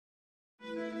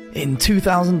In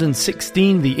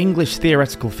 2016, the English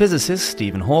theoretical physicist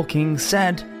Stephen Hawking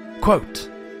said, quote,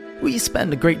 "We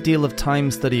spend a great deal of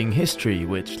time studying history,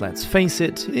 which, let's face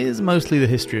it, is mostly the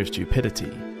history of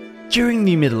stupidity. During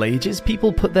the Middle Ages,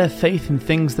 people put their faith in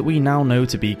things that we now know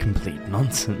to be complete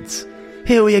nonsense.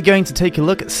 Here we are going to take a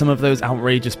look at some of those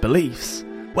outrageous beliefs.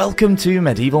 Welcome to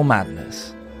Medieval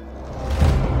Madness."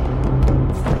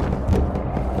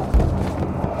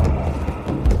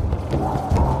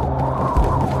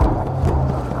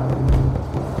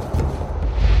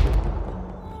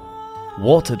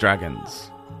 Water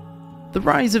dragons. The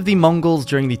rise of the Mongols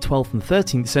during the 12th and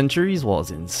 13th centuries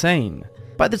was insane.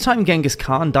 By the time Genghis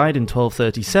Khan died in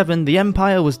 1237, the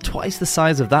empire was twice the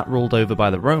size of that ruled over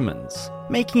by the Romans,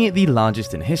 making it the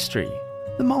largest in history.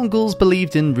 The Mongols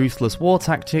believed in ruthless war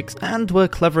tactics and were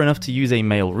clever enough to use a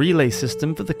mail relay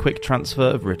system for the quick transfer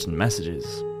of written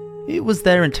messages. It was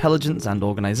their intelligence and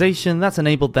organization that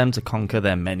enabled them to conquer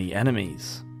their many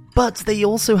enemies. But they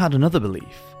also had another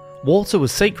belief. Water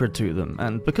was sacred to them,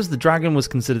 and because the dragon was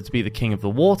considered to be the king of the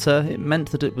water, it meant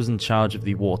that it was in charge of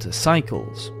the water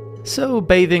cycles. So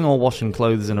bathing or washing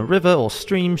clothes in a river or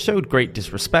stream showed great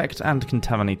disrespect and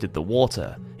contaminated the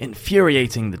water,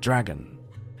 infuriating the dragon.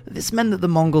 This meant that the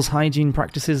Mongols' hygiene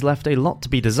practices left a lot to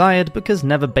be desired because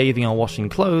never bathing or washing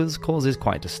clothes causes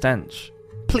quite a stench.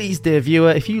 Please, dear viewer,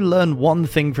 if you learn one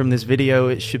thing from this video,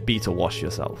 it should be to wash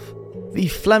yourself. The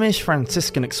Flemish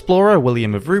Franciscan explorer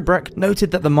William of Rubruck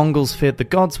noted that the Mongols feared the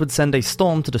gods would send a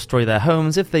storm to destroy their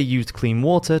homes if they used clean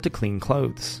water to clean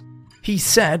clothes. He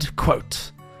said,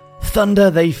 quote,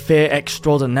 "Thunder they fear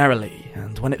extraordinarily,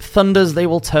 and when it thunders they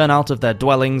will turn out of their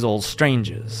dwellings all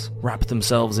strangers, wrap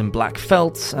themselves in black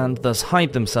felt, and thus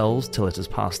hide themselves till it has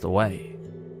passed away."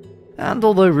 And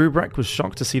although Rubruck was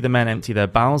shocked to see the men empty their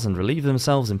bowels and relieve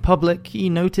themselves in public, he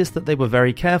noticed that they were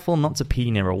very careful not to pee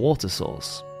near a water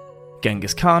source.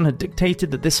 Genghis Khan had dictated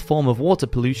that this form of water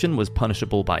pollution was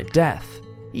punishable by death.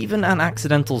 Even an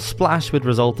accidental splash would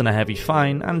result in a heavy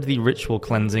fine and the ritual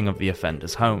cleansing of the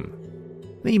offender's home.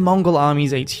 The Mongol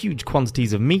armies ate huge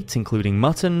quantities of meat, including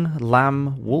mutton,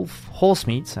 lamb, wolf, horse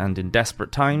meat, and in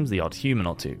desperate times the odd human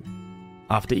or two.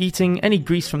 After eating, any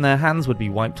grease from their hands would be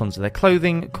wiped onto their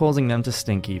clothing, causing them to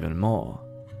stink even more.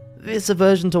 This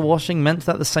aversion to washing meant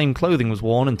that the same clothing was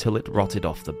worn until it rotted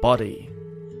off the body.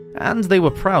 And they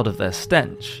were proud of their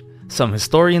stench. Some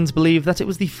historians believe that it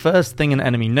was the first thing an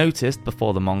enemy noticed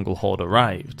before the Mongol horde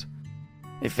arrived.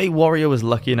 If a warrior was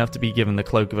lucky enough to be given the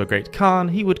cloak of a great Khan,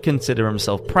 he would consider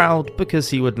himself proud because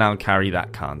he would now carry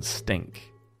that Khan's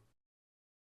stink.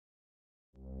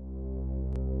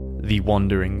 The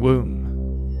Wandering Womb.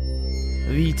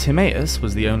 The Timaeus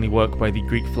was the only work by the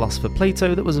Greek philosopher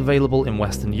Plato that was available in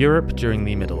Western Europe during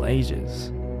the Middle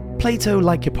Ages. Plato,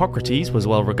 like Hippocrates, was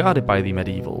well regarded by the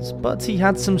medievals, but he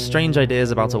had some strange ideas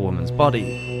about a woman's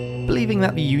body, believing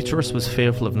that the uterus was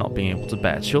fearful of not being able to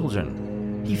bear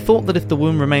children. He thought that if the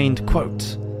womb remained,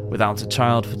 quote, "without a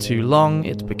child for too long,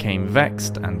 it became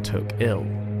vexed and took ill."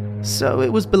 So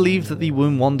it was believed that the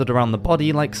womb wandered around the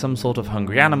body like some sort of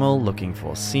hungry animal looking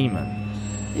for semen.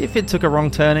 If it took a wrong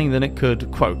turning, then it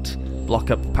could, quote, "block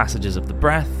up passages of the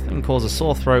breath and cause a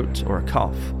sore throat or a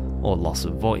cough, or loss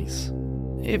of voice."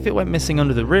 If it went missing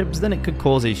under the ribs, then it could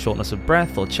cause a shortness of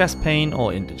breath or chest pain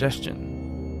or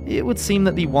indigestion. It would seem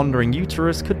that the wandering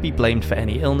uterus could be blamed for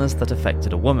any illness that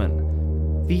affected a woman.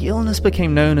 The illness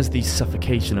became known as the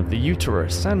suffocation of the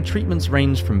uterus, and treatments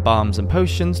ranged from balms and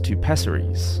potions to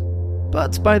pessaries.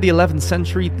 But by the 11th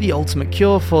century, the ultimate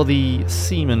cure for the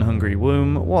semen-hungry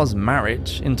womb was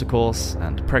marriage, intercourse,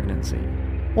 and pregnancy.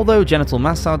 Although genital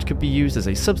massage could be used as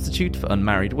a substitute for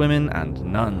unmarried women and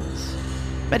nuns.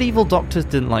 Medieval doctors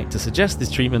didn't like to suggest this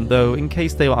treatment though, in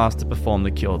case they were asked to perform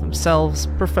the cure themselves,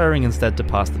 preferring instead to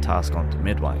pass the task on to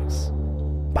midwives.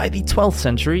 By the 12th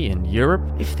century in Europe,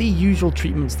 if the usual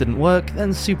treatments didn't work,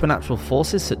 then supernatural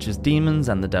forces such as demons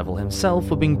and the devil himself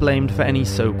were being blamed for any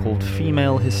so-called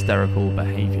female hysterical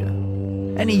behaviour.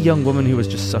 Any young woman who was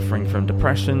just suffering from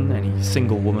depression, any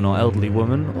single woman or elderly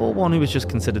woman, or one who was just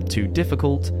considered too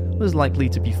difficult, was likely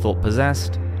to be thought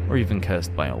possessed, or even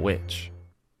cursed by a witch.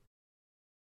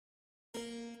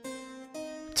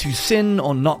 To sin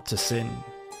or not to sin.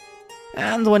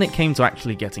 And when it came to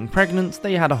actually getting pregnant,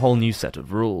 they had a whole new set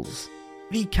of rules.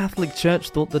 The Catholic Church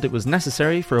thought that it was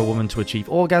necessary for a woman to achieve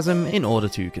orgasm in order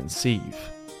to conceive.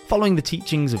 Following the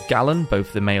teachings of Galen,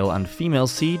 both the male and female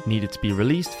seed needed to be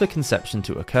released for conception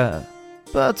to occur.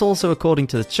 But also according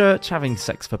to the Church, having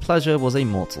sex for pleasure was a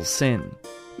mortal sin,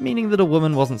 meaning that a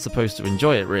woman wasn't supposed to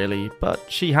enjoy it really, but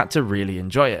she had to really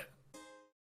enjoy it.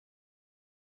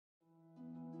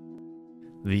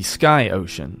 The Sky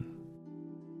Ocean.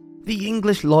 The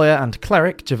English lawyer and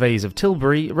cleric Gervase of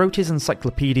Tilbury wrote his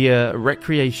encyclopedia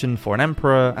Recreation for an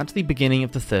Emperor at the beginning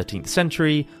of the 13th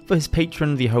century for his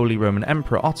patron the Holy Roman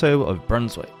Emperor Otto of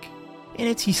Brunswick. In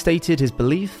it he stated his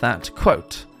belief that,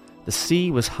 quote, "the sea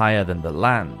was higher than the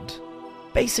land."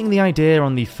 Basing the idea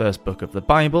on the first book of the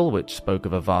Bible, which spoke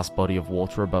of a vast body of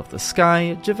water above the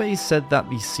sky, Gervase said that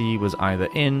the sea was either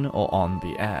in or on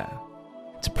the air.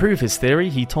 To prove his theory,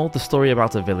 he told the story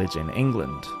about a village in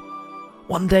England.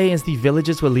 One day, as the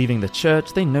villagers were leaving the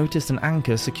church, they noticed an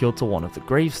anchor secured to one of the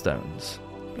gravestones.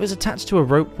 It was attached to a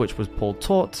rope which was pulled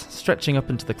taut, stretching up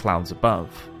into the clouds above.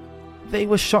 They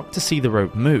were shocked to see the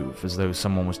rope move, as though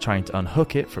someone was trying to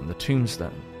unhook it from the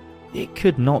tombstone. It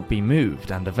could not be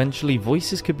moved, and eventually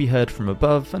voices could be heard from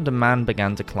above, and a man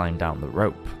began to climb down the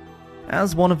rope.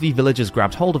 As one of the villagers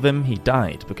grabbed hold of him, he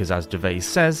died, because as Gervase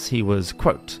says, he was,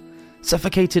 quote,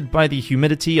 "suffocated by the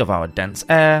humidity of our dense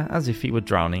air, as if he were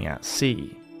drowning at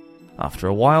sea." After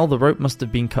a while, the rope must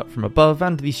have been cut from above,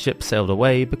 and the ship sailed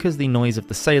away because the noise of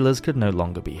the sailors could no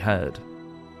longer be heard.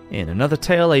 In another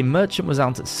tale, a merchant was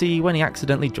out at sea when he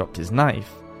accidentally dropped his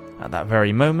knife. At that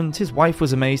very moment, his wife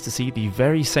was amazed to see the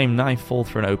very same knife fall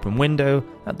through an open window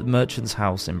at the merchant's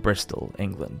house in Bristol,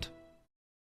 England.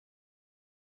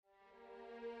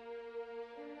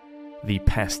 The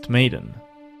Pest Maiden.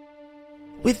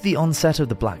 With the onset of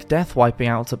the Black Death wiping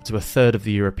out up to a third of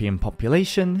the European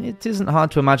population, it isn't hard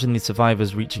to imagine the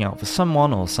survivors reaching out for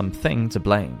someone or something to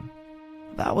blame.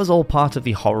 That was all part of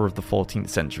the horror of the 14th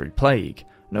century plague.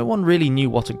 No one really knew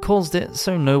what had caused it,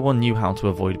 so no one knew how to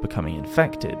avoid becoming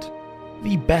infected.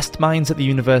 The best minds at the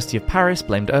University of Paris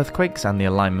blamed earthquakes and the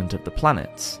alignment of the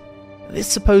planets. This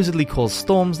supposedly caused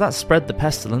storms that spread the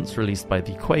pestilence released by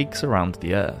the quakes around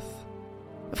the Earth.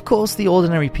 Of course, the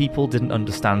ordinary people didn't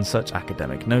understand such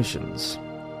academic notions.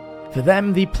 For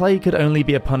them, the plague could only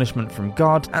be a punishment from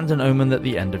God and an omen that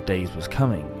the end of days was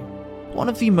coming. One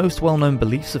of the most well-known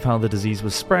beliefs of how the disease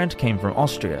was spread came from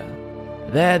Austria.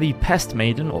 There, the Pest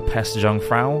Maiden, or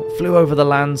Pestjungfrau, flew over the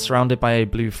land surrounded by a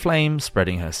blue flame,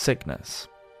 spreading her sickness.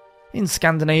 In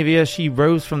Scandinavia, she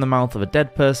rose from the mouth of a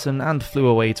dead person and flew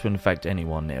away to infect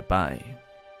anyone nearby.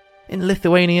 In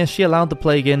Lithuania, she allowed the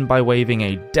plague in by waving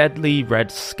a deadly red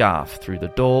scarf through the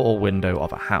door or window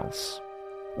of a house.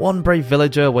 One brave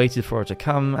villager waited for her to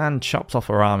come and chopped off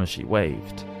her arm as she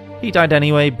waved. He died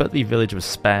anyway, but the village was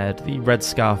spared, the red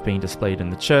scarf being displayed in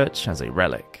the church as a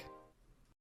relic.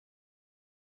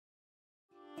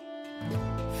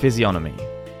 Physiognomy.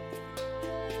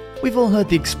 We've all heard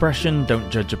the expression, "don't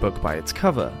judge a book by its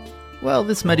cover." Well,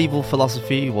 this medieval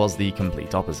philosophy was the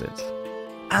complete opposite.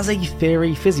 As a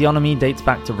theory, physiognomy dates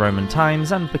back to Roman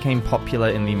times and became popular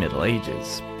in the Middle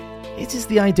Ages. It is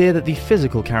the idea that the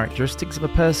physical characteristics of a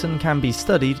person can be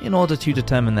studied in order to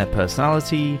determine their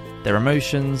personality, their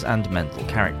emotions, and mental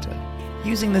character.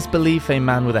 Using this belief, a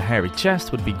man with a hairy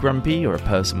chest would be grumpy, or a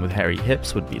person with hairy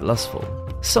hips would be lustful.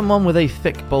 Someone with a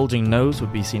thick, bulging nose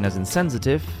would be seen as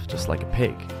insensitive, just like a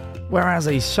pig. Whereas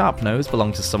a sharp nose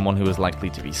belonged to someone who was likely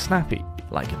to be snappy,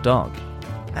 like a dog.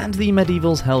 And the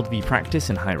medievals held the practice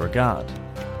in high regard.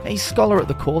 A scholar at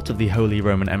the court of the Holy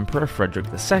Roman Emperor Frederick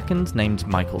II, named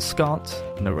Michael Scott,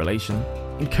 no relation,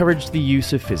 encouraged the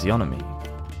use of physiognomy.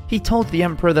 He told the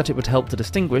emperor that it would help to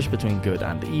distinguish between good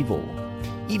and evil.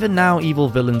 Even now, evil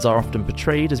villains are often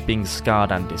portrayed as being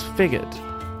scarred and disfigured.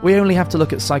 We only have to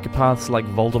look at psychopaths like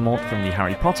Voldemort from the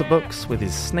Harry Potter books with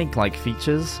his snake-like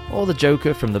features, or the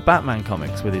Joker from the Batman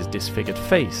comics with his disfigured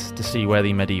face, to see where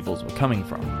the medievals were coming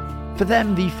from. For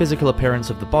them, the physical appearance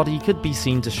of the body could be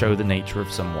seen to show the nature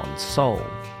of someone's soul.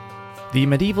 The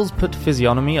medievals put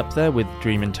physiognomy up there with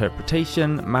dream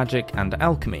interpretation, magic, and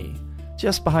alchemy,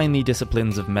 just behind the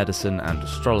disciplines of medicine and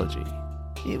astrology.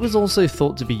 It was also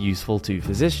thought to be useful to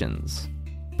physicians,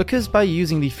 because by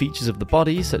using the features of the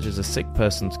body, such as a sick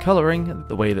person's colouring,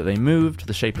 the way that they moved,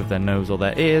 the shape of their nose or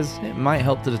their ears, it might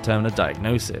help to determine a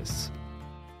diagnosis.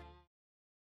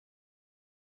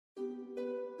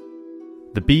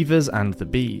 The beavers and the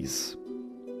bees.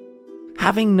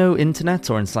 Having no internet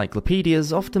or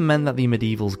encyclopedias often meant that the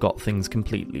medievals got things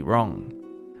completely wrong.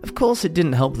 Of course, it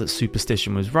didn't help that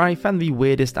superstition was rife, and the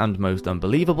weirdest and most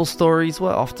unbelievable stories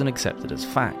were often accepted as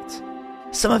fact.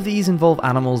 Some of these involve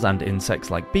animals and insects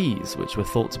like bees, which were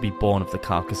thought to be born of the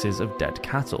carcasses of dead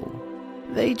cattle.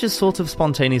 They just sort of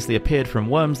spontaneously appeared from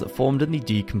worms that formed in the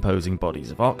decomposing bodies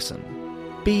of oxen.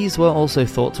 Bees were also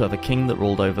thought to have a king that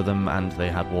ruled over them, and they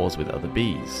had wars with other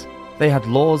bees. They had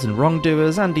laws and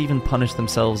wrongdoers, and even punished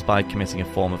themselves by committing a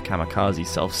form of kamikaze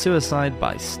self-suicide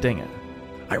by stinger.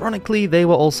 Ironically, they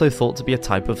were also thought to be a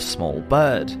type of small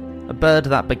bird, a bird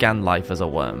that began life as a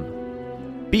worm.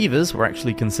 Beavers were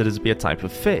actually considered to be a type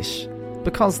of fish.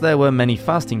 Because there were many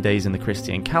fasting days in the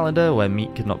Christian calendar where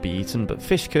meat could not be eaten but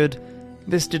fish could,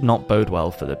 this did not bode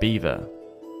well for the beaver.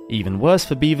 Even worse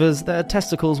for beavers, their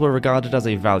testicles were regarded as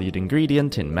a valued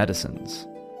ingredient in medicines.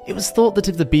 It was thought that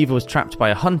if the beaver was trapped by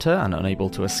a hunter and unable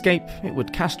to escape, it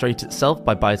would castrate itself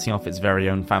by biting off its very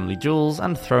own family jewels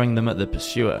and throwing them at the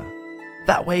pursuer.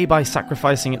 That way, by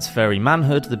sacrificing its furry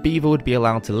manhood, the beaver would be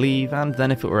allowed to leave, and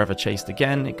then if it were ever chased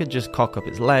again, it could just cock up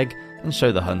its leg and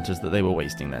show the hunters that they were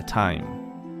wasting their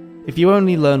time. If you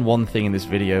only learn one thing in this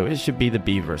video, it should be the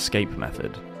beaver escape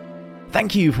method.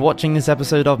 Thank you for watching this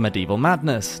episode of Medieval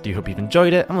Madness. Do hope you've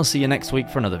enjoyed it, and we'll see you next week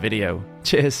for another video.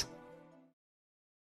 Cheers!